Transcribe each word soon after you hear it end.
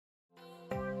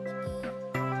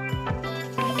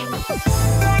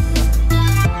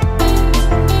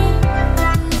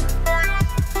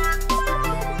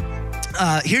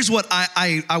here's what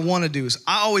I want to do is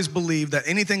I always believe that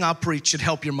anything I preach should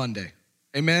help your Monday.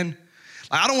 Amen?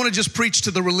 I don't want to just preach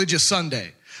to the religious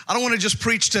Sunday. I don't want to just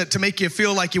preach to make you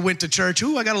feel like you went to church.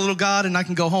 Ooh, I got a little God and I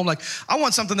can go home. Like, I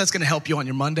want something that's going to help you on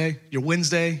your Monday, your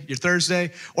Wednesday, your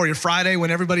Thursday, or your Friday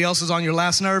when everybody else is on your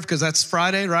last nerve, because that's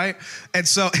Friday, right? And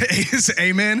so,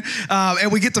 amen.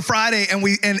 And we get to Friday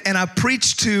and I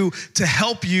preach to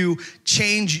help you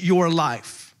change your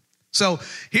life. So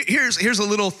here's a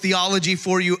little theology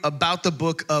for you about the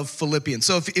book of Philippians.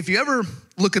 So if you ever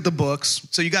look at the books,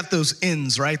 so you got those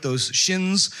ins, right? Those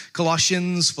shins,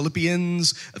 Colossians,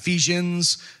 Philippians,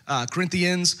 Ephesians,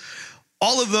 Corinthians.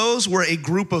 All of those were a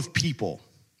group of people.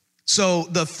 So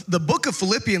the book of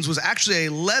Philippians was actually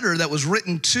a letter that was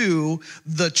written to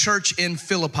the church in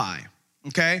Philippi,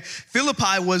 okay?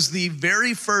 Philippi was the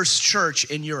very first church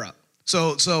in Europe.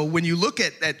 So when you look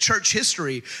at church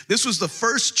history, this was the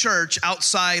first church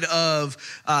outside of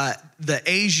the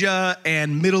Asia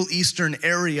and Middle Eastern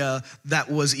area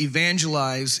that was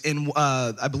evangelized in,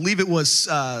 I believe it was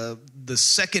the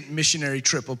second missionary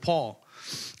trip of Paul.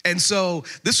 And so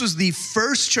this was the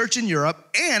first church in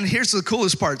Europe. And here's the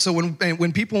coolest part. So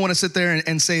when people want to sit there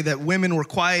and say that women were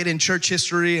quiet in church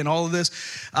history and all of this,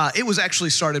 it was actually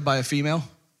started by a female.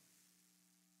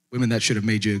 Women, that should have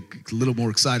made you a little more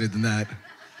excited than that.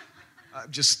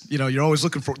 You're always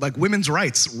looking for, like, women's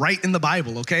rights right in the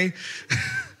Bible, okay?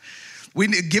 We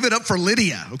give it up for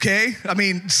Lydia, okay? I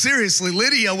mean, seriously,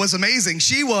 Lydia was amazing.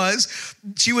 She was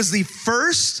the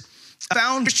first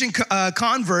found Christian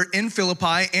convert in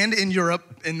Philippi and in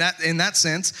Europe in that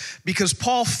sense, because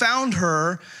Paul found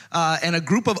her and a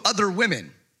group of other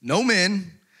women, no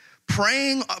men,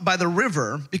 praying by the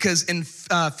river, because in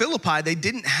Philippi, they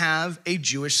didn't have a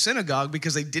Jewish synagogue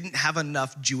because they didn't have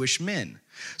enough Jewish men.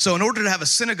 So in order to have a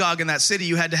synagogue in that city,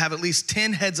 you had to have at least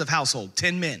 10 heads of household,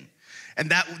 10 men. And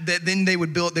then they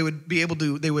would be able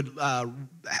to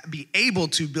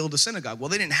build a synagogue. Well,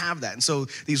 they didn't have that. And so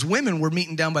these women were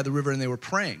meeting down by the river and they were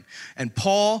praying. And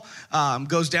Paul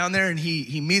goes down there and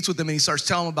he meets with them and he starts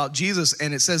telling them about Jesus.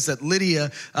 And it says that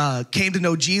Lydia came to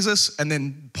know Jesus. And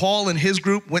then Paul and his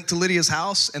group went to Lydia's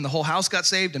house and the whole house got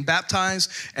saved and baptized.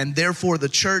 And therefore the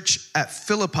church at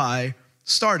Philippi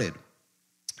started.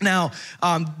 Now,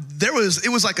 it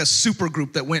was like a super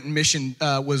group that went and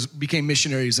became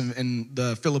missionaries in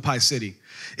the Philippi city.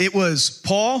 It was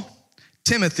Paul,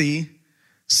 Timothy,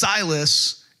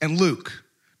 Silas, and Luke.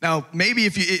 Now, maybe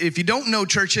if you don't know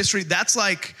church history, that's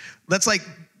like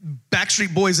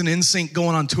Backstreet Boys and NSYNC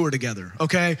going on tour together,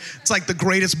 okay? It's like the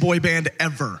greatest boy band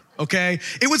ever, okay?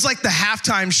 It was like the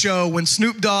halftime show when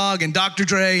Snoop Dogg and Dr.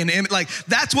 Dre and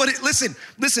that's what it, listen.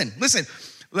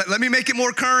 Let me make it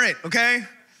more current, okay?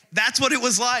 That's what it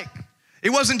was like. It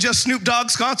wasn't just Snoop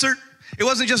Dogg's concert. It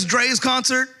wasn't just Dre's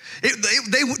concert.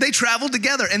 They traveled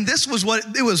together. And this was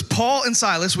it was Paul and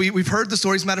Silas. We've heard the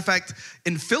stories. Matter of fact,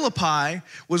 in Philippi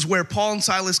was where Paul and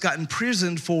Silas got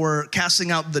imprisoned for casting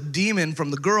out the demon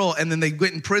from the girl. And then they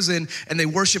went in prison and they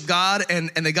worshiped God and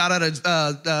they got out of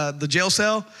the jail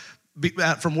cell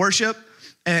from worship.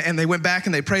 And they went back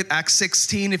and they prayed. Acts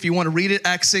 16, if you want to read it,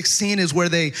 Acts 16 is where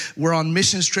they were on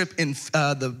missions trip in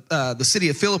the city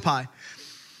of Philippi.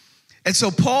 And so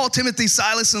Paul, Timothy,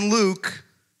 Silas, and Luke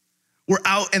were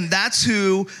out, and that's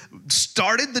who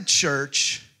started the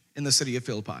church in the city of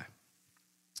Philippi.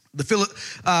 The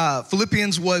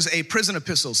Philippians was a prison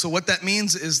epistle. So what that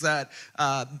means is that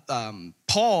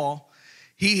Paul,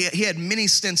 he had many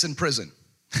stints in prison.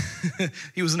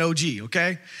 He was an OG,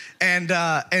 okay?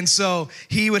 And so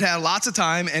he would have lots of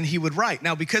time and he would write.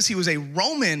 Now, because he was a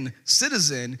Roman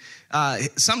citizen,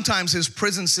 sometimes his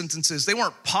prison sentences, they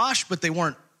weren't posh, but they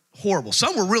weren't horrible.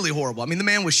 Some were really horrible. I mean, the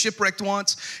man was shipwrecked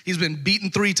once. He's been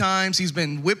beaten 3 times. He's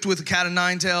been whipped with a cat of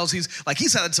 9 tails. He's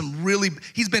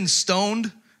been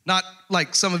stoned, not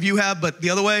like some of you have, but the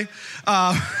other way.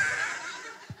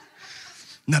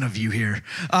 None of you here.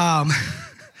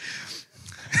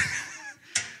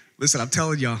 Listen, I'm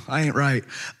telling y'all, I ain't right.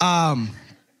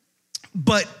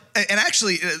 But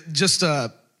actually, just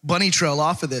a bunny trail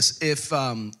off of this,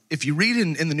 if you read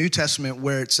in the New Testament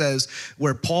where it says,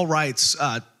 where Paul writes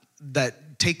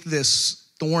that take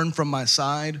this thorn from my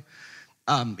side,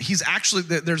 he's actually,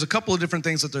 there's a couple of different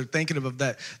things that they're thinking of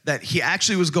that he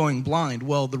actually was going blind.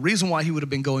 Well, the reason why he would have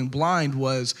been going blind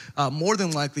was more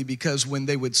than likely because when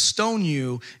they would stone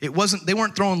you, they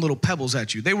weren't throwing little pebbles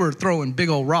at you. They were throwing big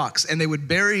old rocks, and they would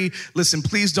listen,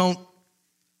 please don't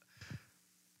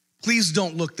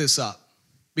look this up,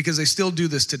 because they still do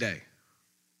this today.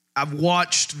 I've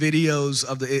watched videos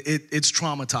of it's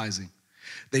traumatizing.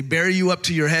 They bury you up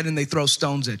to your head and they throw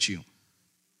stones at you.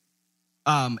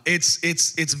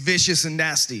 It's vicious and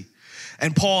nasty.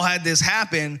 And Paul had this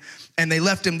happen, and they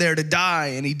left him there to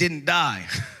die, and he didn't die.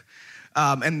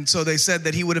 And so they said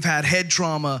that he would have had head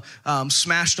trauma,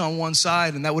 smashed on one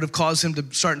side, and that would have caused him to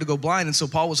start to go blind. And so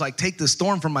Paul was like, take this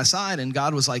thorn from my side. And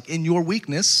God was like, in your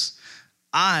weakness,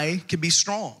 I can be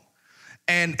strong.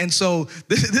 And so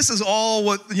this is all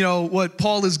what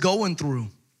Paul is going through.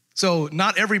 So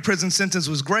not every prison sentence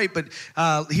was great, but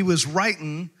he was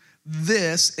writing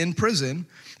this in prison.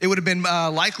 It would have been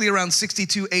likely around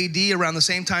 62 AD, around the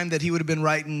same time that he would have been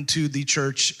writing to the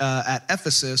church at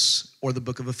Ephesus or the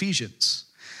book of Ephesians.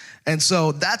 And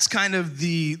so that's kind of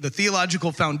the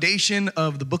theological foundation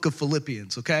of the book of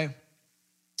Philippians, okay?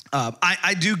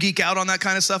 I do geek out on that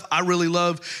kind of stuff. I really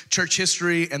love church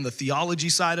history and the theology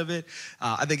side of it.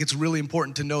 I think it's really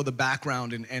important to know the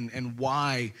background and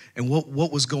why and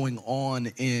what was going on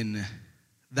in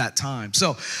that time.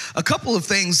 So a couple of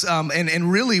things,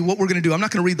 and really what we're going to do, I'm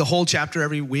not going to read the whole chapter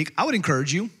every week. I would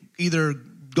encourage you, either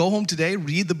go home today,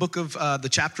 read the book of the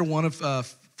chapter 1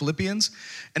 of Philippians,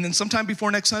 and then sometime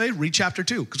before next Sunday, read chapter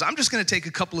 2, because I'm just going to take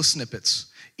a couple of snippets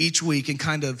each week and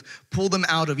kind of pull them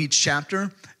out of each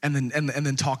chapter and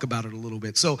then talk about it a little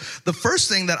bit. So the first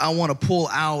thing that I want to pull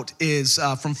out is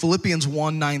from Philippians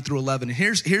 1, 9 through 11. And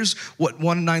here's what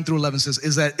 1, 9 through 11 says,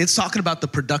 is that it's talking about the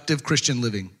productive Christian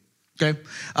living. Okay,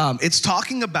 it's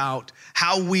talking about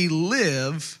how we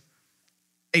live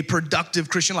a productive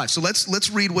Christian life. So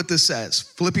let's read what this says.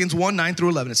 Philippians 1, 9 through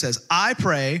 11. It says, I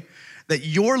pray that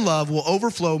your love will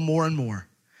overflow more and more,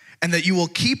 and that you will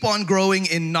keep on growing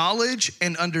in knowledge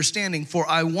and understanding, for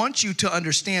I want you to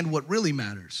understand what really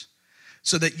matters,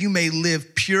 so that you may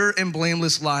live pure and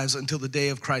blameless lives until the day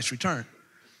of Christ's return.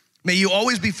 May you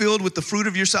always be filled with the fruit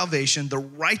of your salvation, the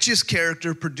righteous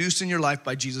character produced in your life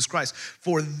by Jesus Christ.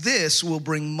 For this will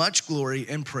bring much glory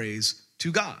and praise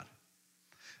to God.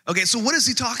 Okay, so what is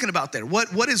he talking about there?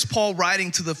 What is Paul writing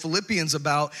to the Philippians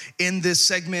about in this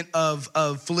segment of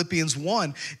Philippians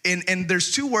 1? And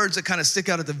there's two words that kind of stick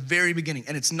out at the very beginning,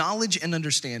 and it's knowledge and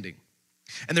understanding.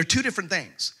 And they're two different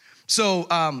things. So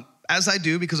as I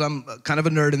do, because I'm kind of a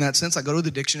nerd in that sense, I go to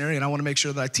the dictionary and I want to make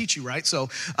sure that I teach you right. So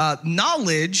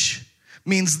knowledge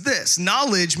means this.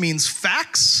 Knowledge means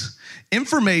facts,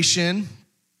 information,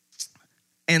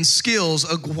 and skills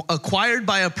acquired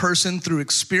by a person through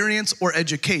experience or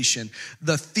education,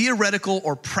 the theoretical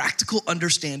or practical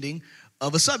understanding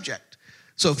of a subject.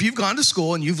 So if you've gone to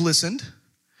school and you've listened,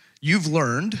 you've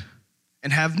learned,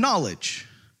 and have knowledge.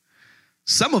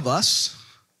 Some of us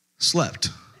slept.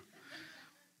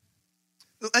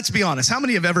 Let's be honest. How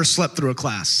many have ever slept through a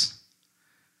class?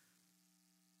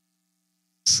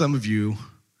 Some of you.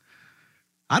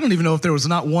 I don't even know if there was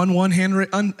not one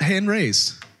hand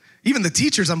raised. Even the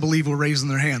teachers, I believe, were raising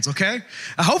their hands, okay?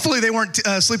 Hopefully they weren't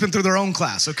sleeping through their own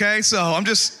class, okay? So I'm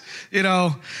just,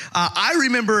 I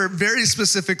remember very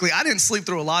specifically, I didn't sleep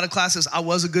through a lot of classes. I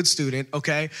was a good student,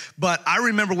 okay? But I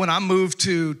remember when I moved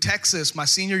to Texas, my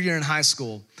senior year in high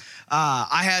school,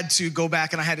 I had to go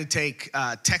back and I had to take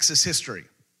Texas history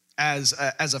as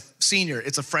a senior.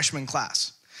 It's a freshman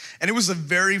class. And it was the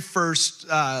very first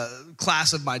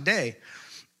class of my day.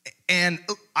 And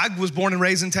I was born and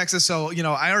raised in Texas, so,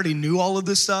 I already knew all of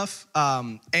this stuff.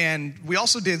 And we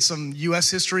also did some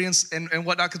U.S. history and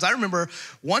whatnot, because I remember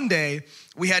one day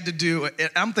we had to do,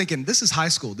 I'm thinking, this is high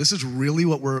school. This is really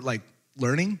what we're,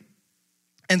 learning.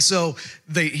 And so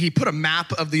he put a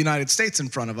map of the United States in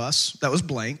front of us that was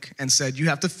blank and said, you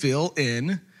have to fill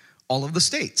in all of the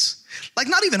states.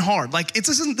 Not even hard. This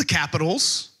isn't the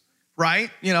capitals.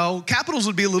 Right? Capitals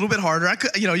would be a little bit harder.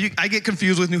 I get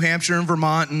confused with New Hampshire and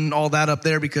Vermont and all that up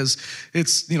there because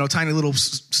it's, tiny little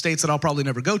states that I'll probably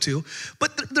never go to.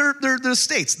 But they're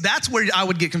states. That's where I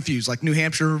would get confused, like New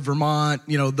Hampshire, Vermont,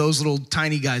 those little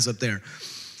tiny guys up there.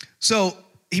 So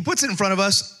he puts it in front of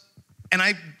us, and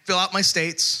I fill out my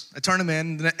states. I turn them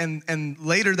in, and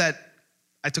later that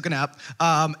I took a nap,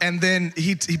 and then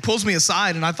he pulls me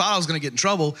aside, and I thought I was going to get in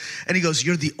trouble, and he goes,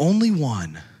 "You're the only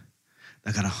one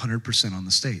that got 100% on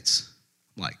the states."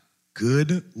 I'm like,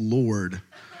 good Lord.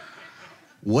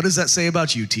 What does that say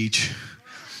about you, Teach?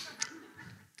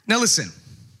 Now listen,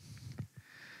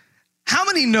 how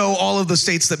many know all of the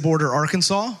states that border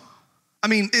Arkansas? I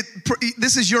mean,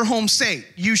 this is your home state.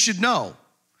 You should know.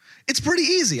 It's pretty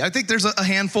easy. I think there's a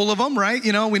handful of them, right?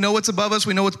 We know what's above us.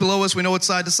 We know what's below us. We know what's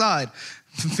side to side.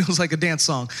 Feels like a dance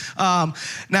song.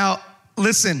 Now,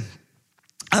 listen,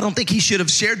 I don't think he should have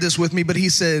shared this with me, but he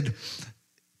said,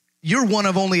 you're one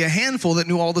of only a handful that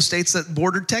knew all the states that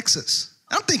bordered Texas.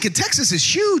 I'm thinking Texas is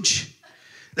huge.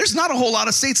 There's not a whole lot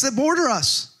of states that border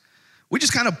us. We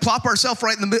just kind of plop ourselves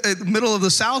right in the middle of the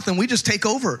South and we just take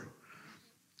over.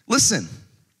 Listen,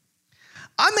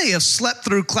 I may have slept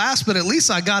through class, but at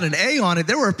least I got an A on it.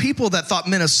 There were people that thought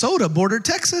Minnesota bordered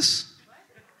Texas.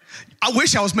 I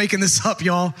wish I was making this up,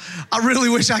 y'all. I really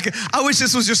wish I could. I wish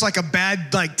this was just like a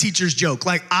bad teacher's joke.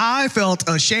 Like, I felt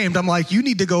ashamed. I'm like, you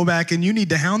need to go back and you need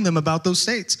to hound them about those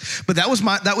states. But that was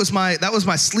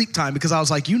my sleep time, because I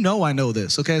was like, I know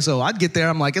this. Okay, so I'd get there.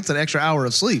 I'm like, it's an extra hour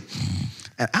of sleep,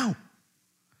 and out.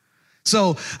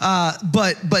 So,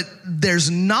 but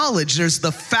there's knowledge. There's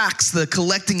the facts, the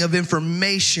collecting of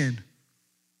information.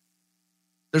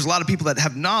 There's a lot of people that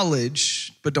have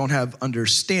knowledge but don't have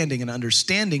understanding, and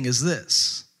understanding is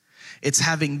this. It's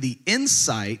having the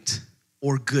insight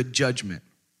or good judgment.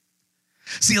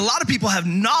 See, a lot of people have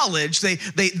knowledge,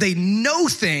 they know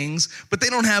things, but they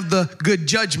don't have the good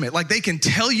judgment. Like, they can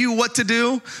tell you what to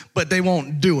do, but they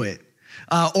won't do it.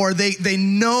 Or they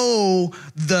know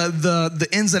the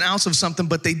ins and outs of something,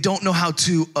 but they don't know how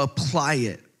to apply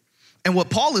it. And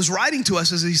what Paul is writing to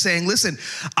us is he's saying, listen,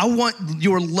 I want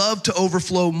your love to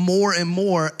overflow more and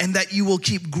more, and that you will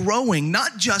keep growing,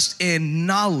 not just in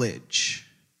knowledge,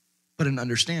 but in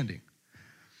understanding.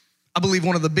 I believe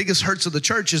one of the biggest hurts of the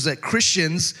church is that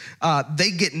Christians, they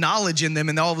get knowledge in them,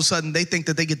 and all of a sudden they think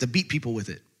that they get to beat people with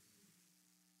it,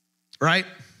 right?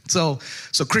 So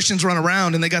Christians run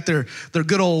around and they got their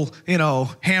good old,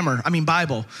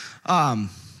 Bible.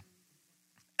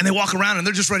 And they walk around and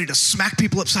they're just ready to smack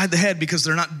people upside the head because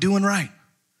they're not doing right.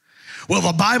 Well,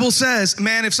 the Bible says,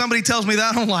 man, if somebody tells me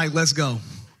that, I'm like, let's go.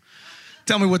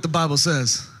 Tell me what the Bible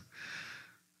says.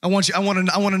 I want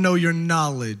to know your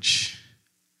knowledge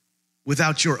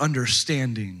without your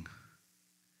understanding.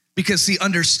 Because see,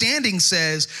 understanding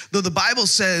says, though the Bible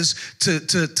says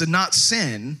to not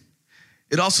sin,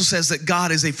 it also says that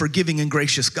God is a forgiving and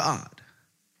gracious God.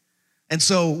 And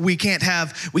so we can't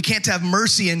have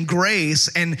mercy and grace,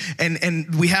 and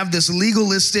we have this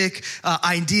legalistic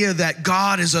idea that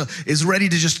God is ready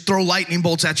to just throw lightning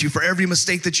bolts at you for every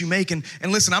mistake that you make. And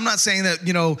listen, I'm not saying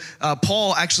that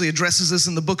Paul actually addresses this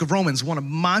in the book of Romans, one of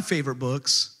my favorite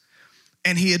books.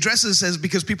 And he addresses this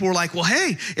because people were like, well,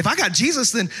 hey, if I got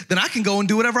Jesus, then I can go and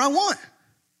do whatever I want,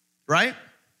 right?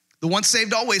 The once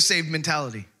saved, always saved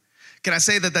mentality. Can I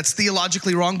say that that's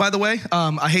theologically wrong, by the way?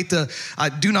 I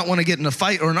do not want to get in a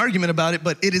fight or an argument about it,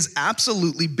 but it is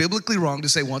absolutely biblically wrong to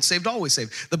say once saved, always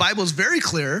saved. The Bible is very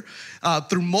clear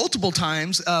through multiple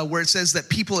times where it says that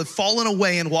people have fallen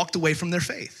away and walked away from their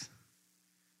faith.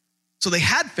 So they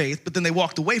had faith, but then they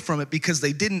walked away from it because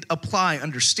they didn't apply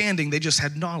understanding. They just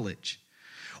had knowledge.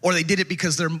 Or they did it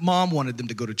because their mom wanted them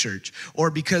to go to church,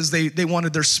 or because they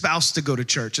wanted their spouse to go to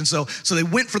church. And so they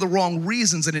went for the wrong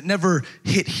reasons, and it never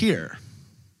hit here.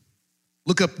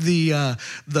 Look up the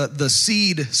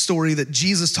seed story that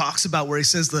Jesus talks about, where he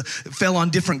says it fell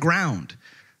on different ground.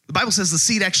 The Bible says the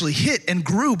seed actually hit and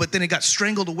grew, but then it got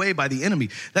strangled away by the enemy.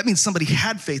 That means somebody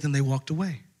had faith and they walked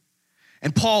away.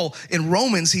 And Paul in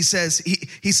Romans, he says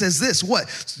this, what?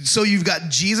 So you've got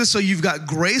Jesus, so you've got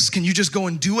grace. Can you just go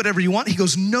and do whatever you want? He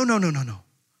goes, no.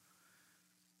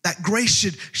 That grace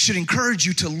should encourage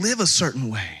you to live a certain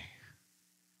way.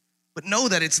 But know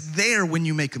that it's there when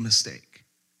you make a mistake.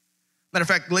 Matter of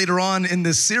fact, later on in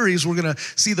this series, we're gonna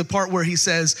see the part where he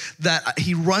says that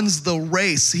he runs the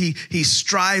race. He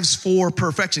strives for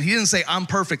perfection. He didn't say, I'm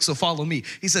perfect, so follow me.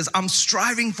 He says, I'm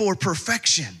striving for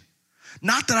perfection.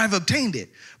 Not that I've obtained it,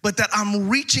 but that I'm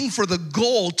reaching for the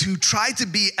goal to try to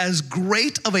be as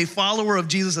great of a follower of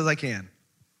Jesus as I can.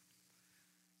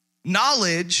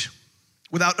 Knowledge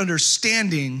without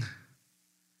understanding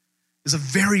is a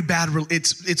very bad,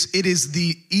 it is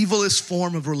the evilest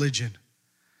form of religion,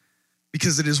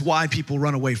 because it is why people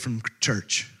run away from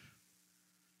church.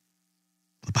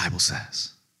 The Bible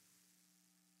says.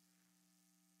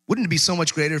 Wouldn't it be so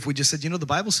much greater if we just said, the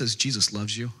Bible says Jesus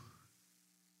loves you.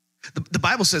 The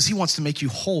Bible says he wants to make you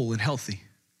whole and healthy.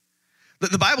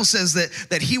 The Bible says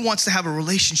that he wants to have a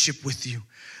relationship with you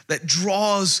that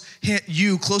draws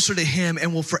you closer to him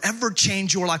and will forever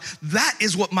change your life. That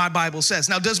is what my Bible says.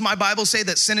 Now, does my Bible say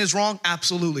that sin is wrong?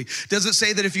 Absolutely. Does it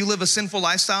say that if you live a sinful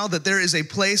lifestyle, that there is a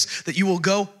place that you will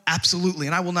go? Absolutely.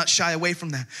 And I will not shy away from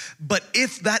that. But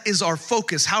if that is our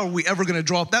focus, how are we ever going to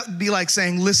draw up? That would be like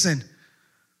saying, listen,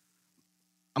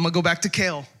 I'm going to go back to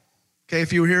kale. Okay,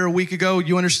 if you were here a week ago,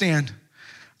 you understand.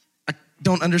 I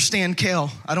don't understand kale.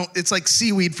 It's like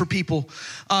seaweed for people.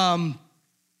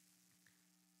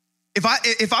 If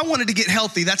I wanted to get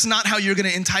healthy, that's not how you're gonna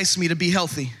entice me to be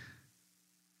healthy.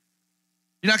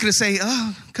 You're not gonna say,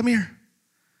 oh, come here.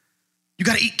 You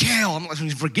gotta eat kale. I'm like,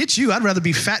 forget you, I'd rather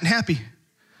be fat and happy.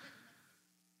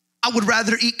 I would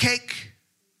rather eat cake.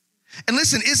 And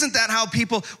listen, isn't that how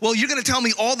people, well, you're going to tell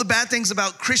me all the bad things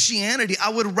about Christianity. I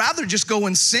would rather just go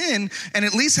and sin and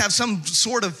at least have some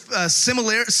sort of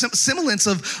semblance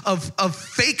of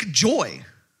fake joy.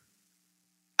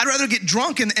 I'd rather get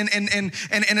drunk and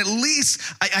at least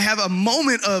I have a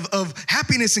moment of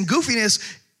happiness and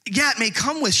goofiness. Yeah, it may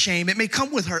come with shame. It may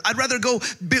come with hurt. I'd rather go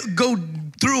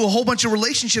through a whole bunch of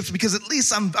relationships because at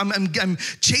least I'm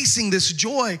chasing this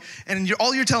joy. And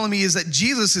all you're telling me is that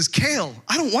Jesus is kale.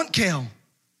 I don't want kale.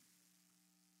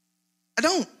 I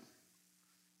don't.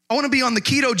 I want to be on the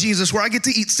keto Jesus where I get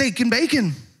to eat steak and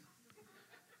bacon.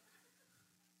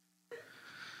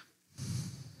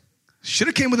 Should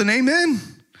have came with an amen.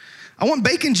 I want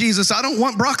bacon Jesus. I don't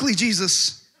want broccoli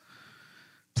Jesus.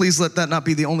 Please let that not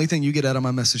be the only thing you get out of my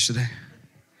message today.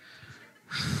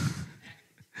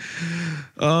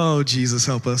 Oh, Jesus,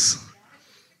 help us.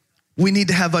 We need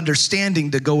to have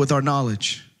understanding to go with our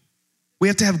knowledge. We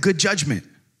have to have good judgment.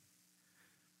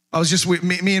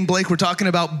 Me and Blake were talking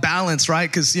about balance, right?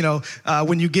 Because,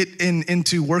 when you get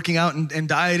into working out and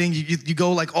dieting, you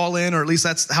go like all in, or at least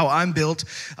that's how I'm built.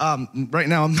 Right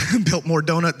now, I'm built more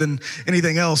donut than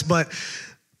anything else. But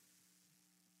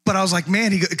I was like,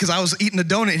 man, because I was eating a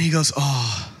donut, and he goes,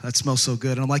 oh, that smells so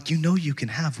good. And I'm like, you can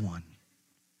have one.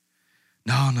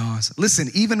 No. I said, listen,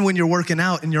 even when you're working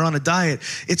out and you're on a diet,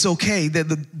 it's okay.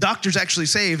 The doctors actually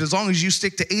say, as long as you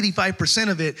stick to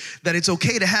 85% of it, that it's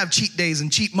okay to have cheat days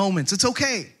and cheat moments. It's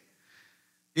okay,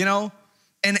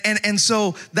 And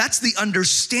so that's the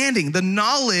understanding. The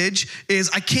knowledge is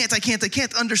I can't.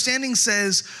 The understanding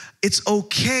says it's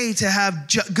okay to have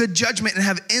good judgment and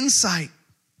have insight.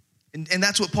 And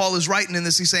that's what Paul is writing in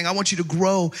this. He's saying, I want you to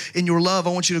grow in your love. I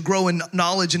want you to grow in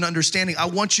knowledge and understanding. I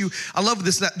love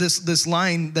this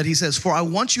line that he says, for I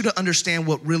want you to understand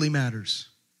what really matters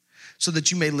so that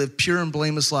you may live pure and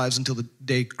blameless lives until the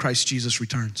day Christ Jesus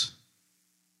returns.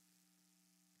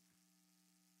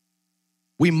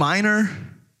 We major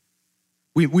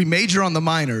on the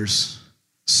minors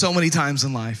so many times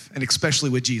in life, and especially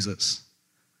with Jesus.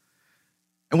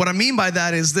 And what I mean by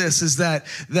that is this, is that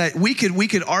we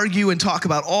could argue and talk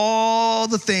about all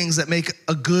the things that make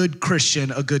a good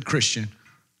Christian a good Christian.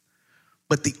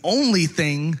 But the only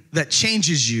thing that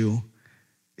changes you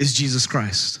is Jesus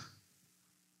Christ.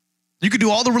 You could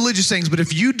do all the religious things, but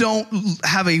if you don't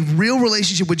have a real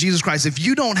relationship with Jesus Christ, if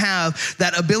you don't have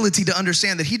that ability to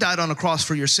understand that he died on a cross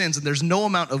for your sins, and there's no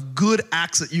amount of good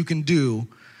acts that you can do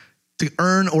to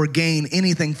earn or gain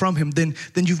anything from him, then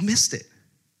you've missed it.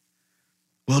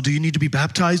 Well, do you need to be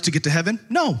baptized to get to heaven?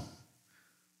 No.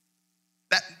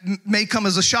 That may come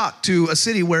as a shock to a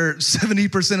city where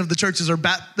 70% of the churches are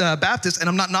Baptist, and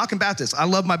I'm not knocking Baptists. I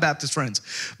love my Baptist friends.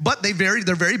 But they're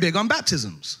very big on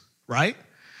baptisms, right?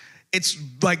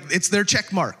 It's their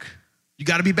check mark. You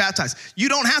got to be baptized. You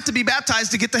don't have to be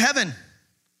baptized to get to heaven.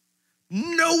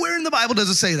 Nowhere in the Bible does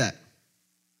it say that.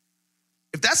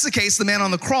 If that's the case, the man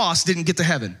on the cross didn't get to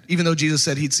heaven, even though Jesus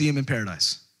said he'd see him in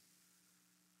paradise.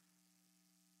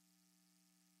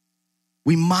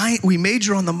 We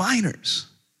major on the minors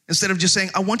instead of just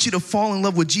saying, I want you to fall in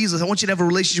love with Jesus. I want you to have a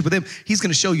relationship with him. He's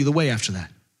going to show you the way after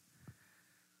that.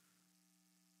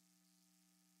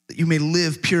 That you may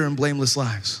live pure and blameless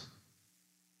lives.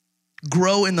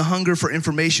 Grow in the hunger for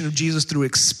information of Jesus through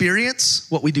experience,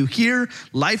 what we do here,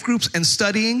 life groups, and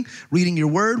studying, reading your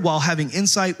word while having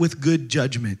insight with good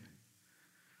judgment.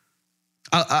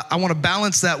 I want to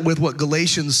balance that with what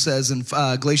Galatians says in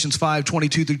Galatians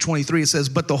 5:22-23. It says,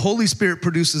 but the Holy Spirit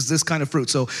produces this kind of fruit.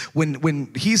 So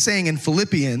when he's saying in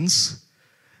Philippians,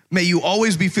 may you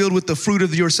always be filled with the fruit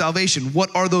of your salvation.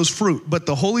 What are those fruit? But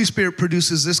the Holy Spirit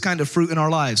produces this kind of fruit in our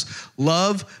lives: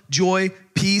 love, joy,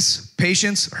 peace,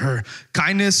 patience,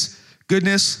 kindness,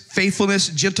 goodness, faithfulness,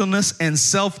 gentleness, and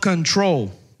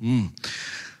self-control.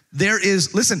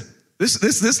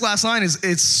 This last line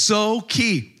it's so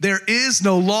key. There is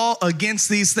no law against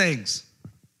these things.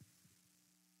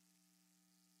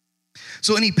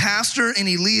 So any pastor,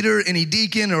 any leader, any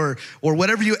deacon, or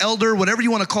whatever you elder, whatever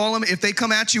you want to call them, if they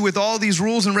come at you with all these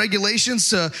rules and regulations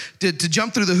to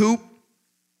jump through the hoop,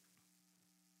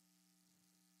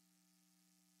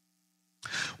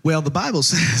 well, the Bible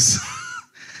says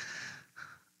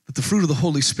that the fruit of the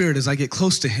Holy Spirit as I get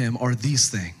close to him are these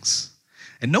things.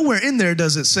 And nowhere in there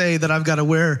does it say that I've got to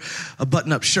wear a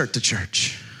button-up shirt to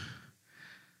church.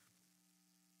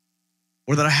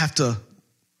 Or that I have to,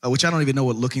 which I don't even know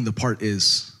what looking the part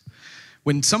is.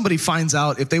 When somebody finds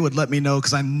out, if they would let me know,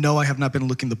 because I know I have not been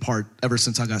looking the part ever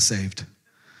since I got saved.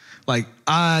 Like,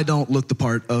 I don't look the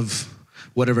part of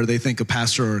whatever they think a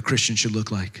pastor or a Christian should look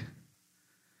like.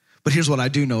 But here's what I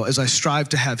do know, as I strive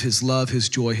to have his love, his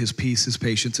joy, his peace, his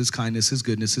patience, his kindness, his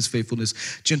goodness, his faithfulness,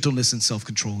 gentleness, and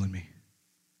self-control in me.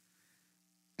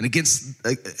 And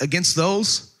against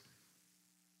those,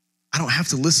 I don't have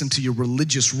to listen to your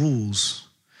religious rules,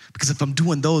 because if I'm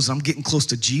doing those, I'm getting close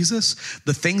to Jesus.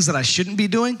 The things that I shouldn't be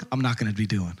doing, I'm not gonna be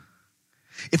doing.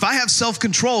 If I have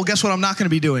self-control, guess what I'm not gonna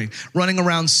be doing? Running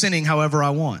around sinning however I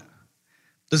want.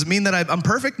 Does it mean that I'm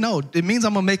perfect? No, it means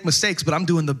I'm gonna make mistakes, but I'm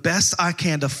doing the best I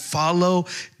can to follow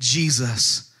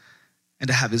Jesus and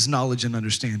to have his knowledge and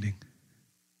understanding.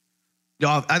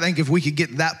 Y'all, I think if we could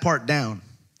get that part down,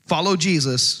 follow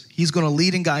Jesus, he's gonna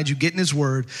lead and guide you, get in his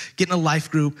word, get in a life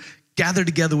group, gather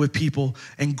together with people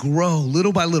and grow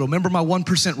little by little. Remember my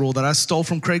 1% rule that I stole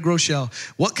from Craig Rochelle?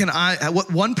 What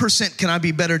 1% can I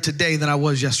be better today than I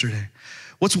was yesterday?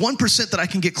 What's 1% that I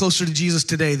can get closer to Jesus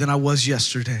today than I was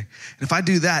yesterday? And if I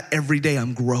do that every day,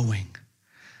 I'm growing.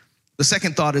 The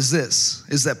second thought is this,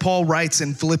 is that Paul writes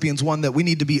in Philippians 1 that we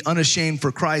need to be unashamed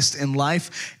for Christ in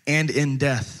life and in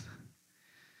death.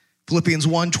 Philippians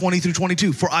 1, 20 through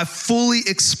 22. For I fully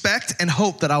expect and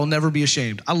hope that I will never be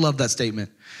ashamed. I love that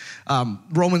statement.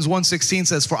 Romans 1:16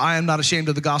 says, for I am not ashamed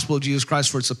of the gospel of Jesus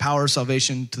Christ, for it's the power of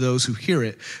salvation to those who hear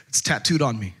it. It's tattooed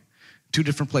on me. 2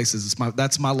 different places.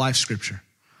 That's my life scripture.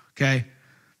 Okay,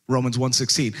 Romans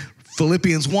 1:16.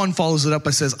 Philippians 1 follows it up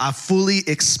by says, I fully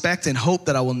expect and hope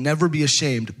that I will never be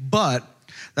ashamed, but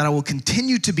that I will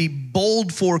continue to be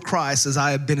bold for Christ as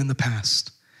I have been in the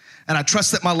past. And I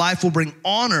trust that my life will bring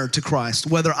honor to Christ,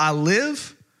 whether I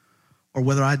live or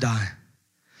whether I die.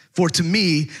 For to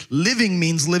me, living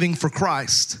means living for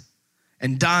Christ,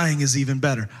 and dying is even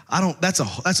better. That's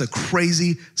a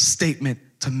crazy statement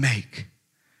to make.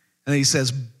 And then he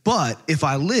says, but if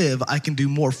I live, I can do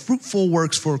more fruitful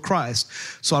works for Christ.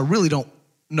 So I really don't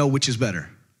know which is better.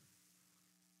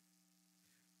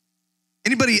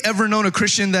 Anybody ever known a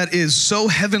Christian that is so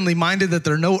heavenly minded that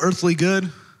they're no earthly good?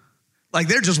 Like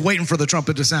they're just waiting for the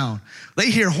trumpet to sound. They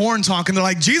hear horns honking. They're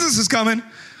like, Jesus is coming.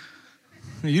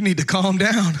 You need to calm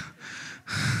down.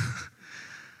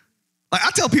 Like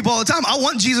I tell people all the time, I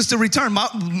want Jesus to return.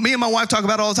 Me and my wife talk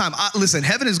about it all the time. Listen,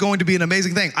 heaven is going to be an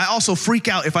amazing thing. I also freak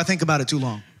out if I think about it too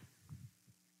long.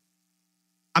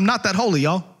 I'm not that holy,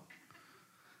 y'all.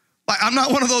 Like I'm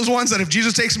not one of those ones that if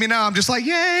Jesus takes me now, I'm just like,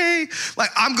 yay. Like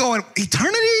I'm going,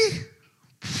 eternity?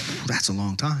 That's a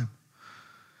long time.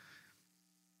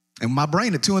 And my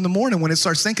brain at 2 a.m, when it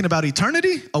starts thinking about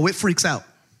eternity, it freaks out.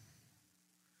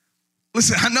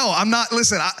 Listen, I know, I'm not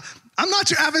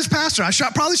your average pastor. I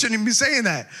probably shouldn't even be saying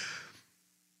that.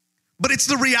 But it's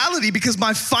the reality because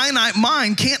my finite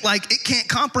mind can't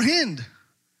comprehend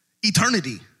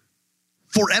eternity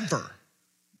forever.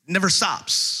 Never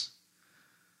stops.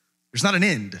 There's not an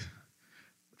end. It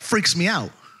freaks me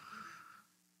out.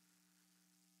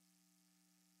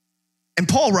 And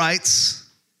Paul writes,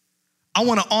 I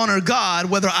want to honor God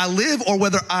whether I live or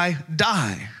whether I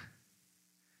die.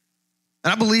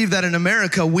 And I believe that in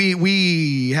America,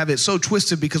 we have it so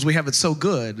twisted because we have it so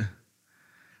good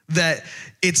that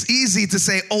it's easy to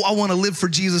say, I want to live for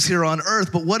Jesus here on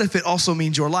earth, but what if it also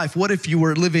means your life? What if you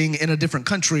were living in a different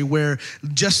country where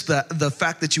just the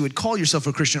fact that you would call yourself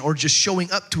a Christian or just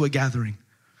showing up to a gathering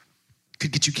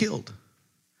could get you killed?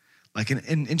 Like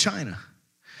in China,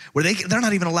 where they're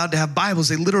not even allowed to have Bibles.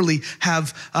 They literally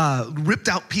have ripped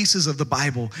out pieces of the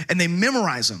Bible and they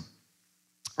memorize them.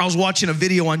 I was watching a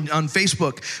video on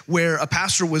Facebook where a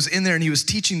pastor was in there and he was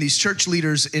teaching these church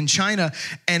leaders in China,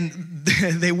 and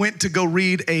they went to go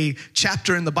read a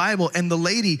chapter in the Bible, and the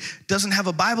lady doesn't have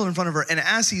a Bible in front of her. And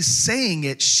as he's saying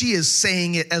it, she is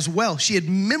saying it as well. She had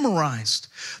memorized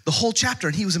the whole chapter,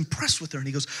 and he was impressed with her. And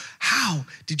he goes, how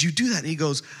did you do that? And he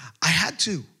goes, I had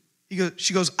to.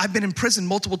 She goes, I've been in prison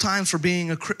multiple times for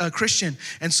being a Christian,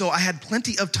 and so I had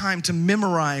plenty of time to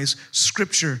memorize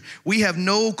scripture. We have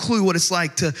no clue what it's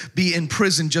like to be in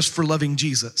prison just for loving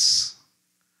Jesus.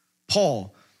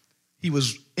 Paul, he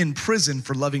was in prison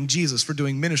for loving Jesus, for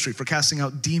doing ministry, for casting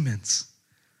out demons.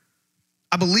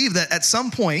 I believe that at some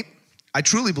point, I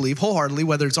truly believe wholeheartedly,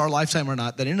 whether it's our lifetime or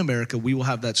not, that in America, we will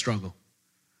have that struggle.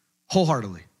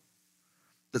 Wholeheartedly.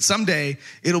 That someday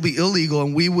it'll be illegal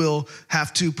and we will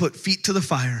have to put feet to the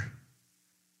fire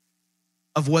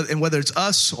of whether it's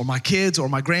us or my kids or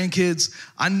my grandkids.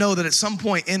 I know that at some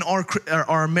point in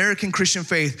our American Christian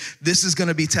faith, this is going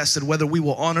to be tested, whether we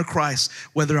will honor Christ,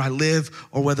 whether I live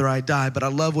or whether I die. But I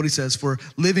love what he says, for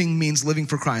living means living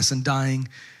for Christ, and dying,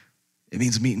 it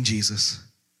means meeting Jesus.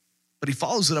 But he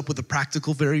follows it up with a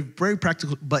practical, very, very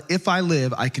practical, but if I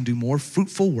live, I can do more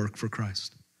fruitful work for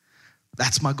Christ.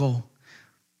 That's my goal.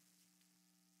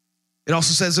 It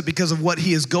also says that because of what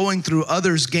he is going through,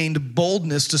 others gained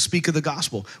boldness to speak of the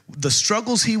gospel. The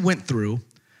struggles he went through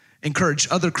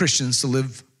encouraged other Christians to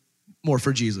live more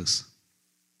for Jesus.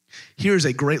 Here's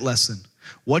a great lesson.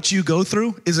 What you go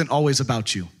through isn't always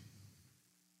about you.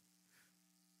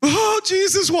 Oh,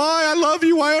 Jesus, why? I love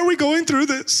you. Why are we going through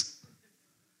this?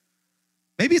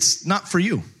 Maybe it's not for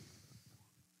you.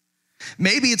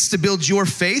 Maybe it's to build your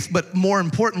faith, but more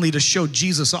importantly, to show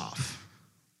Jesus off.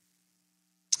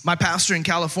 My pastor in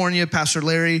California, Pastor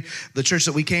Larry, the church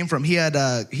that we came from, he had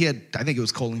I think it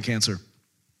was colon cancer.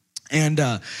 And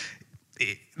the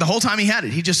whole time he had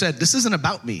it, he just said, this isn't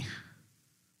about me.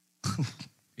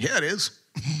 Yeah, it is.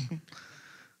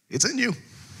 It's in you.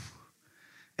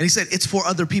 And he said, it's for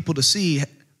other people to see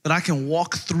that I can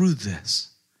walk through this.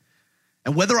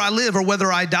 And whether I live or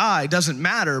whether I die doesn't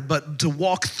matter, but to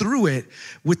walk through it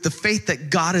with the faith that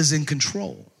God is in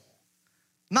control.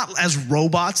 Not as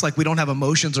robots, like we don't have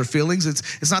emotions or feelings.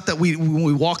 It's not that when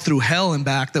we walk through hell and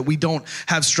back, that we don't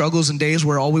have struggles and days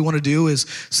where all we want to do is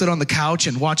sit on the couch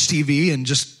and watch TV and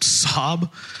just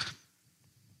sob.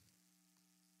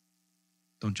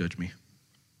 Don't judge me.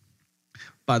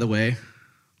 By the way,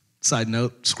 side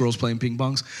note, squirrels playing ping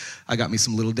pongs. I got me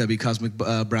some Little Debbie Cosmic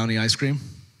Brownie ice cream.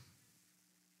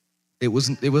 It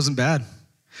wasn't bad.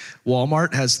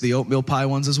 Walmart has the oatmeal pie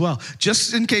ones as well,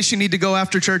 just in case you need to go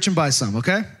after church and buy some,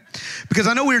 okay? Because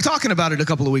I know we were talking about it a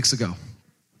couple of weeks ago.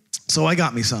 So I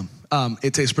got me some.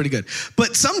 It tastes pretty good.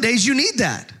 But some days you need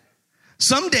that.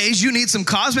 Some days you need some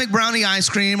Cosmic Brownie ice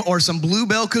cream or some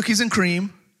Bluebell cookies and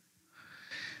cream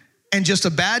and just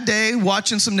a bad day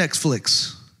watching some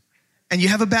Netflix. And you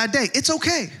have a bad day. It's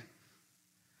okay.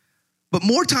 But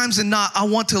more times than not, I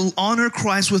want to honor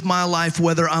Christ with my life,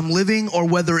 whether I'm living or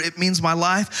whether it means my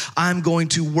life. I'm going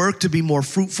to work to be more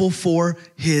fruitful for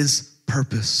his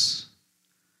purpose.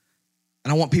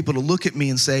 And I want people to look at me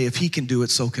and say, if he can do it,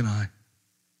 so can I.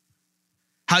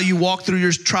 How you walk through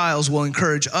your trials will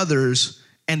encourage others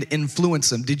and influence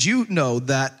them. Did you know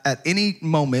that at any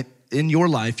moment in your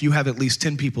life, you have at least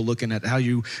 10 people looking at how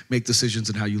you make decisions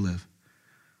and how you live?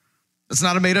 It's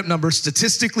not a made-up number.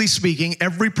 Statistically speaking,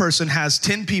 every person has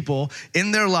 10 people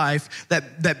in their life that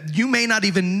you may not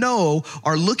even know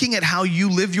are looking at how you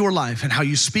live your life and how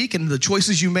you speak and the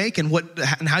choices you make and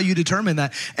how you determine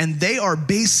that. And they are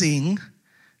basing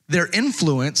their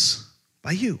influence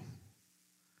by you.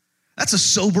 That's a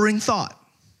sobering thought.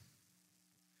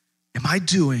 Am I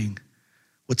doing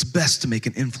what's best to make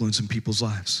an influence in people's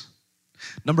lives?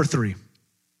 Number 3.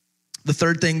 The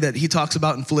third thing that he talks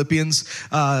about in Philippians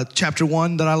chapter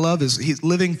 1 that I love is he's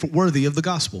living worthy of the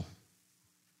gospel.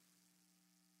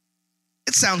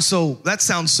 That sounds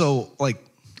so like,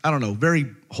 I don't know, very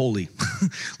holy.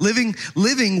 living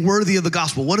worthy of the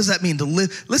gospel. What does that mean? To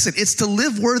live, listen, it's to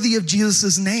live worthy of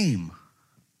Jesus' name.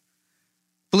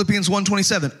 Philippians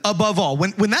 1:27, above all.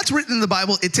 When that's written in the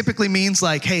Bible, it typically means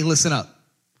like, hey, listen up.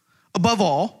 Above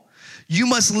all, you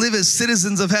must live as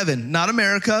citizens of heaven, not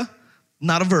America,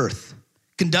 not of earth,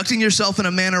 conducting yourself in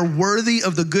a manner worthy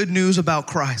of the good news about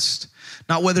Christ.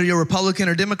 Not whether you're Republican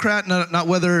or Democrat, not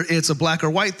whether it's a black or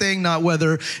white thing, not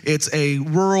whether it's a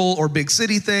rural or big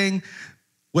city thing,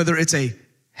 whether it's a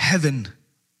heaven,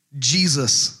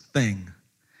 Jesus thing.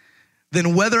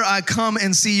 Then whether I come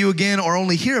and see you again or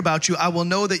only hear about you, I will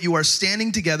know that you are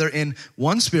standing together in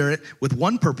one spirit with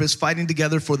one purpose, fighting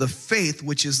together for the faith,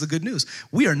 which is the good news.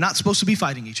 We are not supposed to be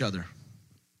fighting each other.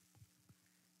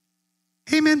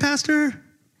 Amen, Pastor.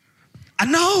 I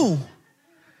know.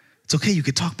 It's okay, you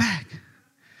could talk back.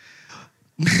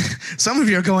 Some of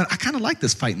you are going, I kind of like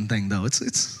this fighting thing, though.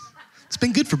 It's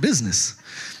been good for business.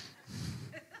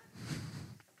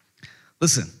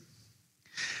 Listen,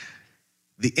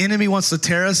 the enemy wants to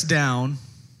tear us down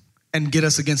and get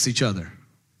us against each other.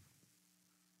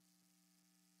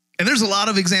 And there's a lot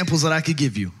of examples that I could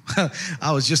give you.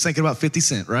 I was just thinking about 50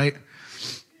 Cent, right?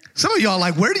 Some of y'all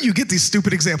like, where do you get these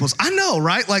stupid examples? I know,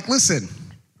 right? Like, listen.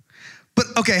 But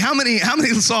okay, how many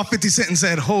saw 50 Cent and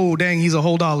said, oh, dang, he's a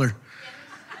whole dollar?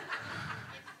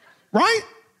 Right?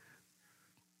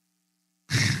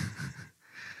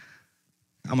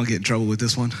 I'm gonna get in trouble with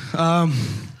this one.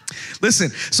 Listen,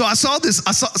 so I saw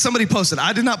somebody posted.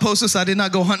 I did not post this. I did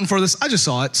not go hunting for this. I just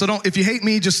saw it. So if you hate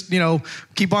me, just,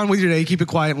 keep on with your day, keep it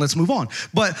quiet, and let's move on.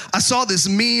 But I saw this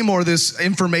meme or this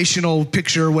informational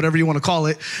picture, whatever you want to call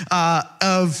it,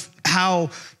 of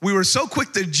how we were so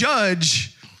quick to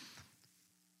judge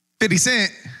 50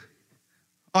 Cent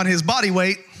on his body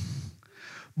weight,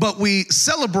 but we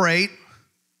celebrate.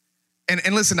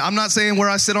 And listen, I'm not saying where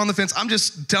I sit on the fence. I'm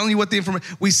just telling you what the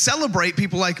information. We celebrate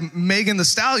people like Megan Thee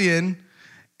Stallion,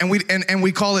 and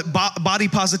we call it body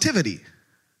positivity.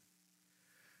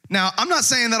 Now, I'm not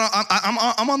saying that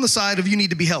I'm on the side of you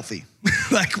need to be healthy,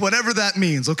 like whatever that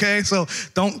means, okay? So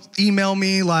don't email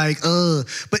me like,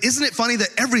 But isn't it funny that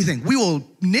everything, we will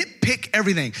nitpick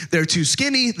everything. They're too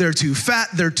skinny, they're too fat,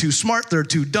 they're too smart, they're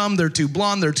too dumb, they're too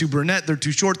blonde, they're too brunette, they're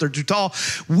too short, they're too tall.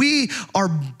 We are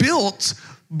built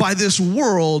by this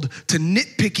world to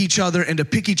nitpick each other and to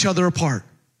pick each other apart.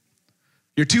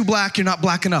 You're too black, you're not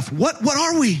black enough. What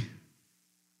are we?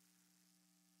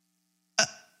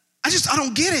 I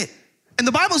don't get it. And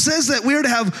the Bible says that we are to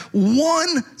have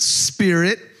one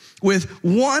spirit with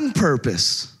one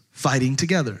purpose, fighting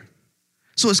together.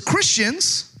 So as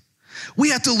Christians, we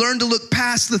have to learn to look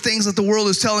past the things that the world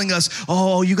is telling us.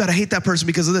 Oh, you got to hate that person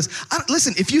because of this.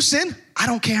 Listen, if you sin, I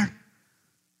don't care.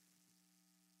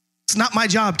 It's not my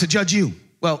job to judge you.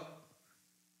 Well,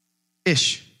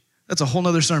 that's a whole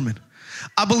nother sermon.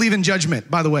 I believe in judgment,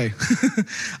 by the way.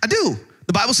 I do.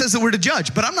 The Bible says that we're to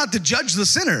judge, but I'm not to judge the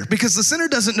sinner because the sinner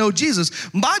doesn't know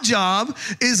Jesus. My job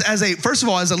is first of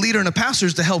all, as a leader and a pastor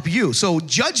is to help you. So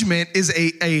judgment is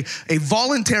a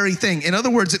voluntary thing. In other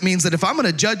words, it means that if I'm going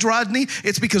to judge Rodney,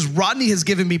 it's because Rodney has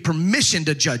given me permission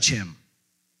to judge him.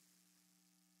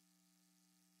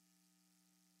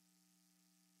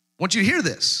 I want you to hear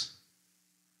this.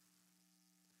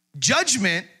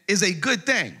 Judgment is a good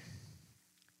thing.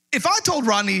 If I told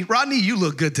Rodney, you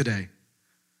look good today.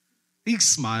 He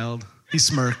smiled, he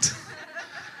smirked.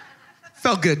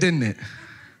 Felt good, didn't it?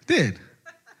 Did.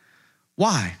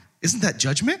 Why? Isn't that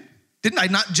judgment? Didn't I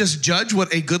not just judge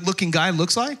what a good-looking guy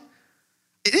looks like?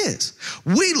 It is.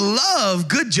 We love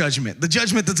good judgment, the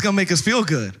judgment that's gonna make us feel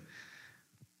good.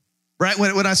 Right?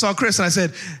 When I saw Chris and I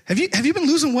said, have you been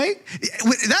losing weight?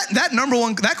 That number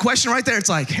one, that question right there, it's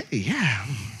like, hey, yeah,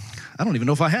 I don't even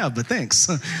know if I have, but thanks.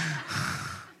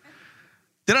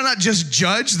 Did I not just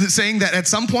judge saying that at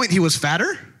some point he was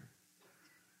fatter?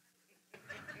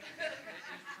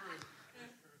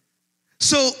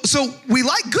 So we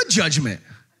like good judgment.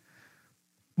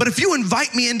 But if you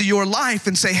invite me into your life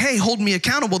and say, hey, hold me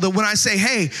accountable, that when I say,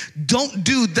 hey, don't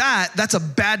do that, that's a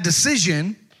bad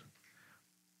decision,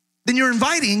 then you're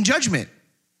inviting judgment.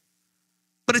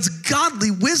 But it's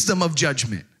godly wisdom of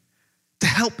judgment to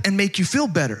help and make you feel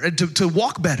better, and to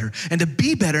walk better, and to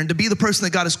be better, and to be the person that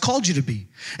God has called you to be.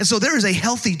 And so there is a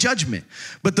healthy judgment.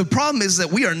 But the problem is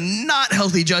that we are not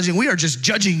healthy judging. We are just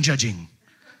judging.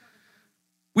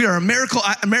 We are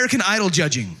American Idol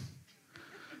judging,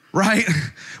 right?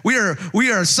 We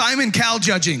are Simon Cowell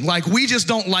judging, like we just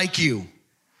don't like you.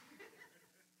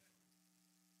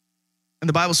 And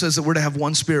the Bible says that we're to have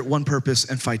one spirit, one purpose,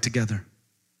 and fight together.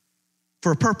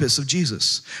 For a purpose of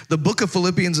Jesus. The book of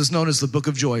Philippians is known as the book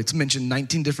of joy. It's mentioned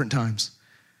 19 different times.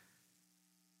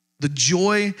 The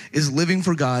joy is living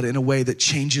for God in a way that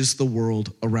changes the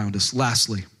world around us.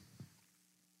 Lastly,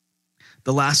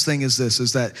 the last thing is this,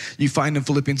 is that you find in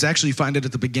Philippians, actually you find it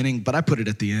at the beginning, but I put it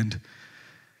at the end.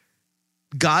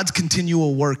 God's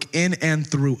continual work in and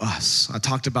through us. I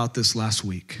talked about this last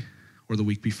week or the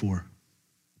week before.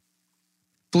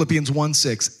 Philippians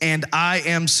 1:6, and I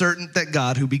am certain that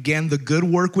God, who began the good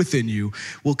work within you,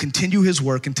 will continue his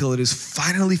work until it is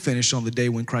finally finished on the day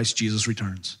when Christ Jesus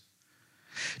returns.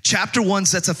 Chapter 1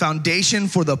 sets a foundation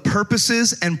for the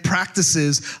purposes and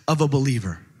practices of a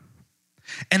believer.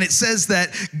 And it says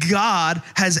that God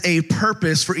has a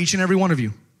purpose for each and every one of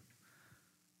you.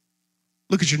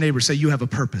 Look at your neighbor, say, you have a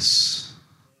purpose.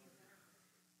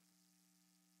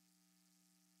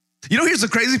 You know, here's the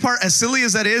crazy part. As silly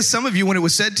as that is, some of you, when it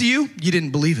was said to you, you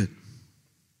didn't believe it.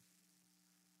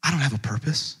 I don't have a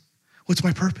purpose. What's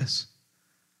my purpose?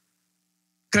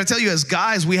 Can I tell you, as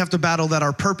guys, we have to battle that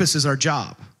our purpose is our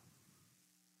job.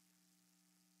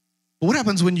 But what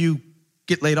happens when you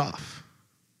get laid off?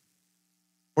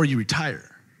 Or you retire?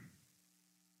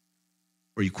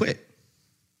 Or you quit?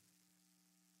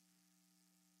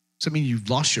 Does that mean you've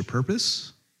lost your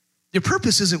purpose? Your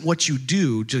purpose isn't what you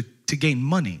do to gain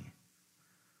money.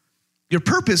 Your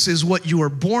purpose is what you are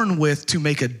born with to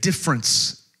make a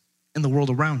difference in the world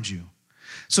around you.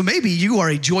 So maybe you are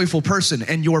a joyful person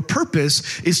and your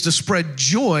purpose is to spread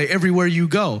joy everywhere you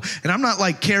go. And I'm not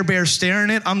like Care Bear staring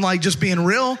it. I'm like just being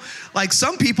real. Like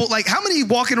some people, like how many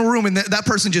walk in a room and that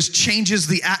person just changes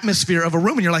the atmosphere of a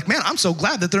room and you're like, man, I'm so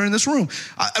glad that they're in this room.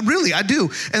 I do.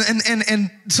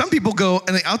 And some people go,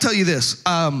 and I'll tell you this,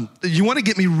 you want to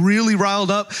get me really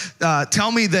riled up? Tell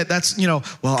me that's,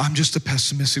 well, I'm just a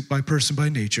pessimistic person by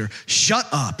nature. Shut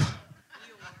up.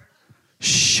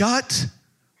 Shut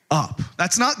up.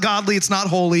 That's not godly, it's not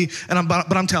holy,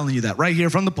 but I'm telling you that right here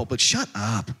from the pulpit. Shut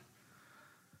up.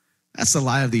 That's the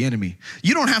lie of the enemy.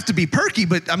 You don't have to be perky,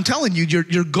 but I'm telling you,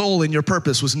 your goal and your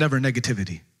purpose was never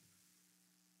negativity.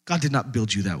 God did not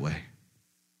build you that way.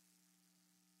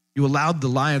 You allowed the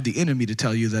lie of the enemy to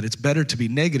tell you that it's better to be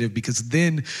negative because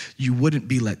then you wouldn't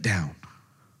be let down.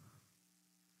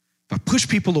 If I push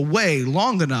people away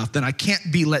long enough, then I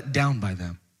can't be let down by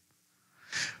them.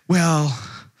 Well,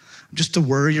 I'm just a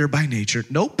worrier by nature.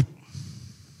 Nope.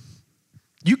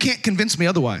 You can't convince me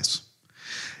otherwise.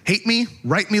 Hate me,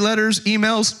 write me letters,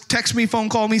 emails, text me, phone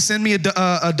call me, send me a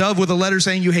dove with a letter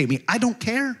saying you hate me. I don't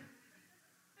care.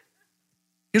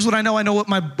 Here's what I know. I know what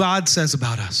my God says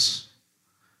about us.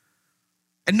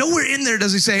 And nowhere in there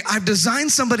does he say, I've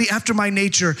designed somebody after my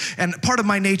nature, and part of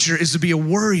my nature is to be a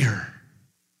worrier.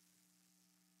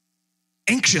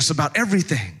 Anxious about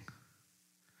everything.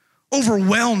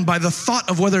 Overwhelmed by the thought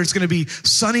of whether it's going to be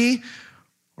sunny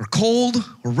or cold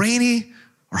or rainy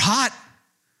or hot.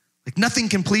 Like nothing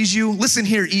can please you. Listen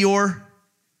here, Eeyore.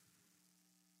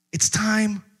 It's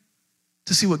time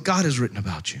to see what God has written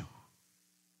about you.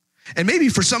 And maybe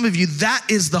for some of you, that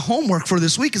is the homework for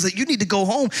this week, is that you need to go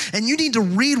home and you need to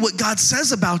read what God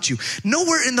says about you.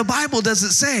 Nowhere in the Bible does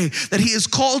it say that he has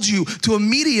called you to a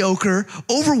mediocre,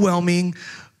 overwhelming,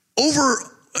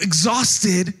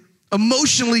 over-exhausted,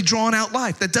 emotionally drawn out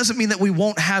life. That doesn't mean that we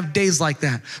won't have days like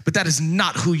that, but that is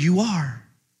not who you are.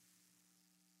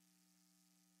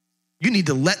 You need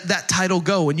to let that title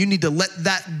go, and you need to let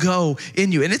that go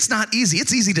in you. And it's not easy.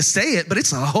 It's easy to say it, but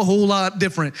it's a whole lot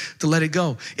different to let it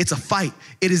go. It's a fight.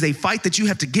 It is a fight that you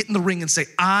have to get in the ring and say,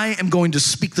 I am going to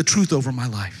speak the truth over my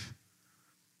life.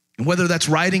 And whether that's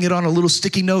writing it on a little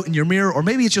sticky note in your mirror, or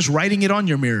maybe it's just writing it on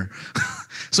your mirror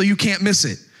so you can't miss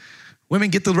it.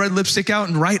 Women, get the red lipstick out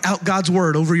and write out God's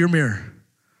word over your mirror.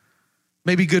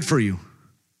 Maybe good for you.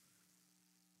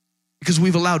 Because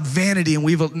we've allowed vanity,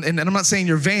 and I'm not saying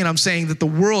you're vain, I'm saying that the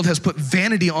world has put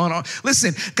vanity on our,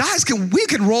 listen, guys, we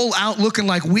can roll out looking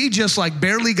like we just like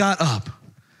barely got up.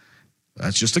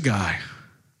 That's just a guy.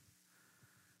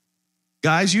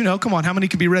 Guys, you know, come on, how many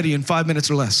can be ready in 5 minutes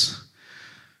or less?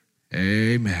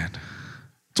 Amen.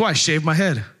 That's why I shaved my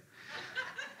head.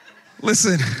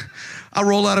 Listen, I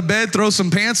roll out of bed, throw some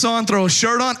pants on, throw a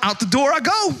shirt on, out the door I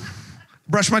go.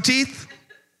 Brush my teeth.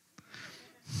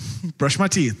 Brush my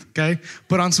teeth, okay?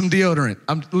 Put on some deodorant.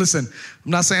 Listen,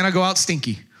 I'm not saying I go out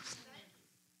stinky.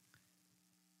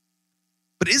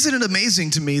 But isn't it amazing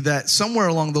to me that somewhere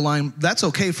along the line, that's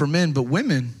okay for men, but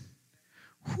women,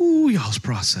 y'all's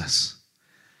process.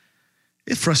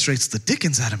 It frustrates the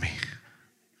dickens out of me.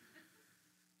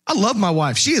 I love my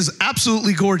wife. She is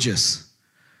absolutely gorgeous.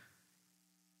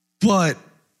 But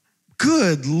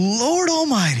good Lord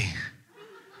Almighty.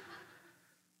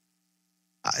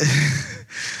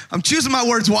 I'm choosing my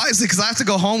words wisely because I have to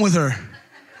go home with her.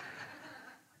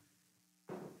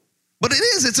 But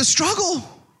it's a struggle.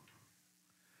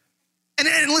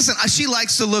 And listen, she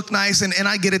likes to look nice, and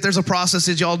I get it. There's a process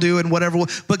that y'all do and whatever.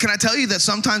 But can I tell you that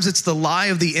sometimes it's the lie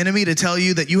of the enemy to tell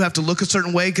you that you have to look a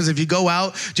certain way, because if you go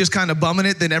out just kind of bumming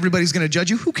it, then everybody's going to judge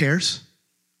you. Who cares?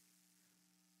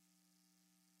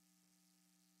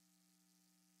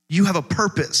 You have a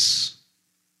purpose.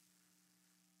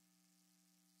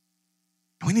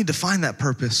 We need to find that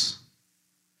purpose.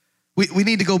 We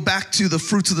need to go back to the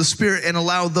fruits of the Spirit and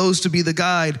allow those to be the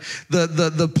guide.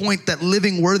 The point that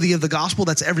living worthy of the gospel,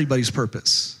 that's everybody's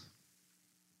purpose.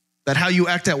 That how you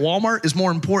act at Walmart is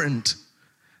more important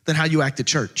than how you act at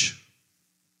church.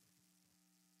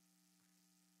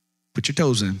 Put your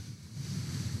toes in.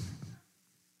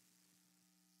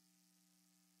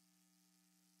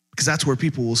 Because that's where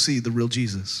people will see the real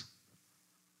Jesus.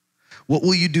 What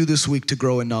will you do this week to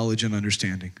grow in knowledge and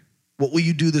understanding? What will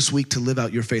you do this week to live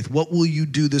out your faith? What will you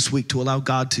do this week to allow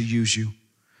God to use you?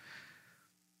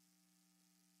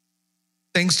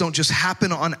 Things don't just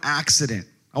happen on accident.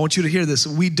 I want you to hear this.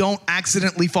 We don't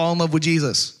accidentally fall in love with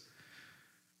Jesus.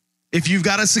 If you've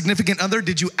got a significant other,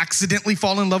 did you accidentally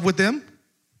fall in love with them?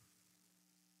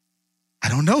 I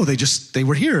don't know. They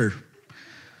were here.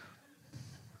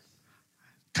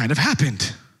 Kind of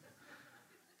happened.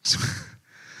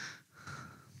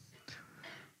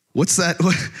 What's that?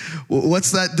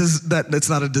 What's that? That's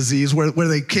not a disease where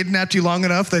they kidnapped you long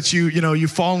enough that you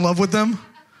fall in love with them.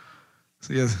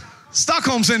 So yeah,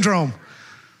 Stockholm syndrome.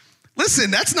 Listen,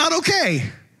 that's not okay.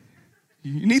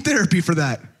 You need therapy for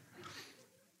that.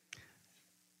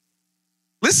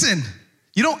 Listen,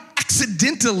 you don't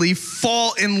accidentally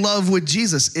fall in love with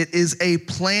Jesus. It is a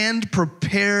planned,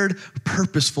 prepared,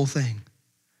 purposeful thing.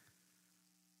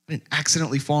 I didn't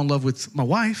accidentally fall in love with my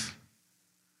wife.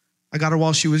 I got her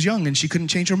while she was young and she couldn't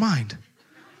change her mind.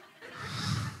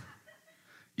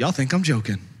 Y'all think I'm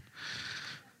joking.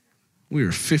 We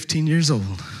were 15 years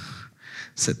old.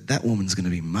 Said, that woman's gonna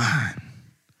be mine.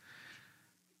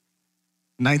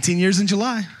 19 years in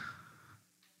July.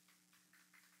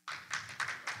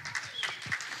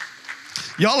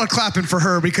 Y'all are clapping for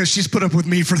her because she's put up with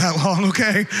me for that long,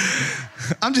 okay?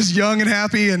 I'm just young and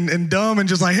happy and dumb and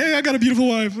just like, hey, I got a beautiful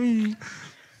wife.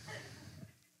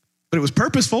 But it was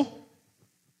purposeful.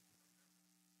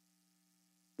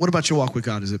 What about your walk with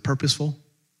God? Is it purposeful?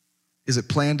 Is it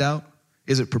planned out?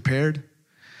 Is it prepared?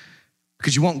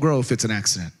 Because you won't grow if it's an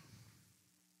accident.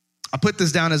 I put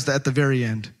this down as at the very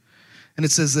end, and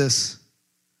it says this: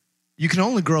 you can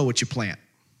only grow what you plant.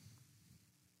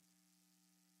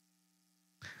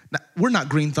 Now, we're not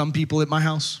green thumb people at my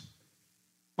house.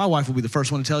 My wife will be the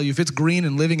first one to tell you if it's green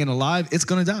and living and alive, it's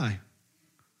gonna die.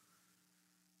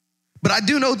 But I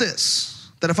do know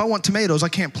this, that if I want tomatoes, I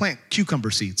can't plant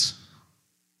cucumber seeds.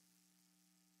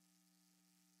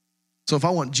 So if I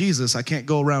want Jesus, I can't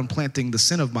go around planting the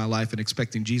sin of my life and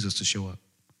expecting Jesus to show up.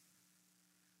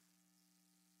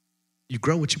 You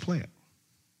grow what you plant.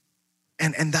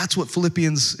 And that's what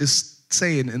Philippians is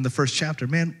saying in the first chapter.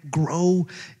 Man, grow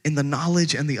in the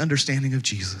knowledge and the understanding of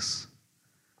Jesus.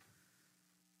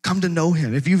 Come to know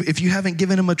him. If you haven't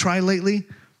given him a try lately,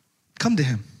 come to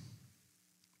him.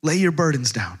 Lay your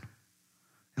burdens down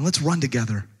and let's run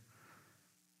together.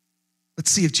 Let's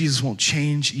see if Jesus won't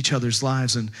change each other's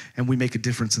lives and we make a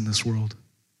difference in this world.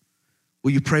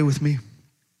 Will you pray with me?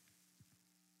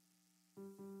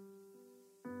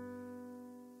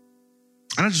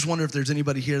 And I just wonder if there's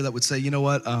anybody here that would say, you know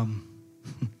what,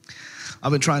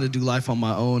 I've been trying to do life on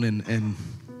my own and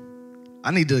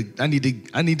I need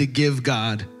to give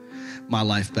God my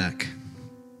life back.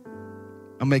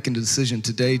 I'm making a decision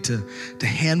today to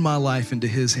hand my life into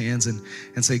his hands and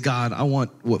say, God, I want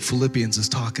what Philippians is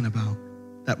talking about,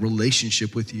 that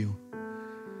relationship with you.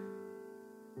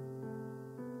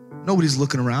 Nobody's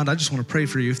looking around. I just want to pray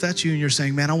for you. If that's you and you're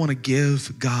saying, man, I want to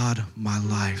give God my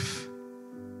life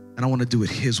and I want to do it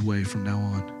his way from now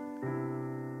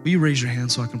on. Will you raise your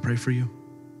hand so I can pray for you?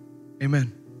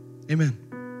 Amen. Amen.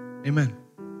 Amen.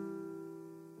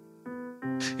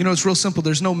 You know, it's real simple.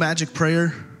 There's no magic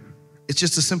prayer. It's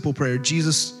just a simple prayer.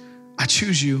 Jesus, I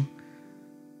choose you.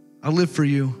 I live for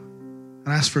you. And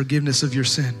I ask forgiveness of your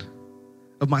sin,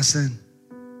 of my sin.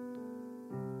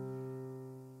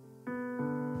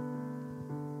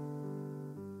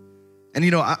 And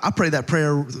you know, I pray that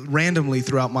prayer randomly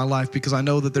throughout my life because I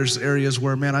know that there's areas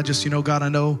where, man, I just, God, I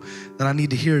know that I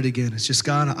need to hear it again. It's just,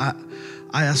 God,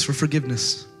 I ask for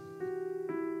forgiveness.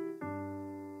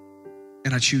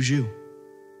 And I choose you.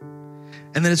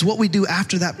 And then it's what we do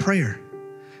after that prayer.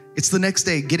 It's the next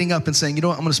day getting up and saying, you know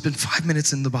what, I'm gonna spend 5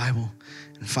 minutes in the Bible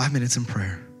and 5 minutes in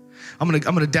prayer. I'm gonna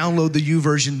download the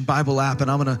YouVersion Bible app and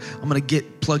I'm gonna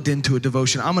get plugged into a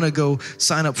devotion. I'm gonna go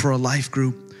sign up for a life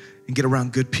group and get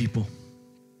around good people.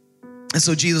 And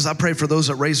so Jesus, I pray for those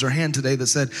that raised their hand today that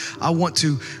said, I want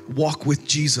to walk with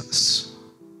Jesus.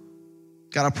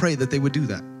 God, I pray that they would do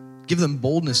that. Give them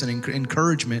boldness and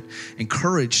encouragement and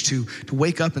courage to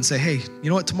wake up and say, hey, you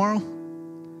know what, tomorrow,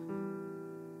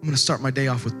 I'm gonna start my day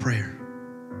off with prayer.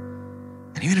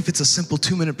 And even if it's a simple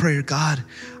 2-minute prayer, God,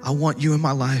 I want you in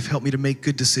my life. Help me to make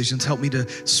good decisions. Help me to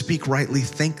speak rightly,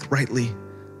 think rightly.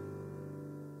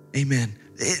 Amen.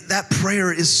 That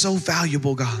prayer is so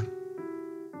valuable, God.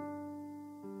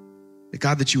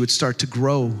 God, that you would start to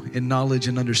grow in knowledge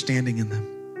and understanding in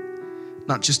them.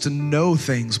 Not just to know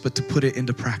things, but to put it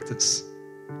into practice.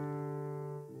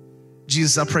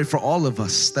 Jesus, I pray for all of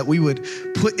us that we would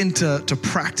put into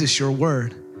practice your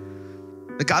word.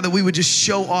 The God, that we would just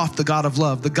show off the God of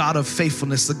love, the God of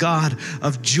faithfulness, the God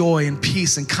of joy and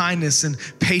peace and kindness and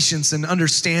patience and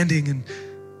understanding and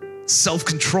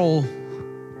self-control.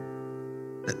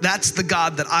 That's the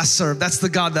God that I serve. That's the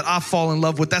God that I fall in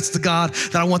love with. That's the God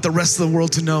that I want the rest of the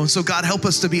world to know. And so God, help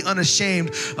us to be unashamed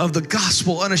of the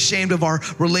gospel, unashamed of our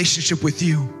relationship with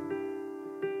you.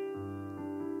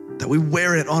 That we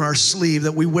wear it on our sleeve,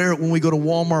 that we wear it when we go to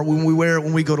Walmart, when we wear it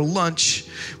when we go to lunch,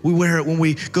 we wear it when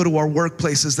we go to our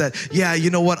workplaces, that, yeah,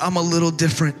 you know what, I'm a little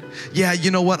different. Yeah,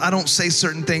 you know what, I don't say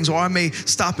certain things, or I may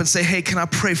stop and say, hey, can I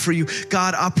pray for you?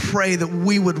 God, I pray that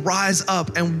we would rise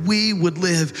up and we would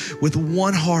live with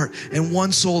one heart and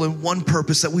one soul and one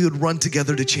purpose, that we would run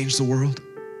together to change the world.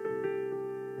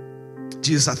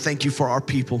 Jesus, I thank you for our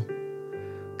people.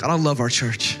 God, I love our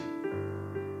church.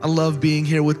 I love being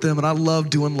here with them and I love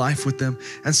doing life with them.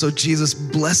 And so Jesus,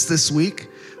 bless this week,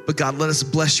 but God, let us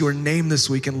bless your name this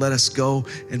week and let us go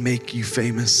and make you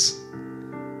famous.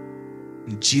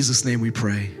 In Jesus' name we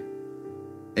pray,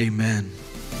 amen.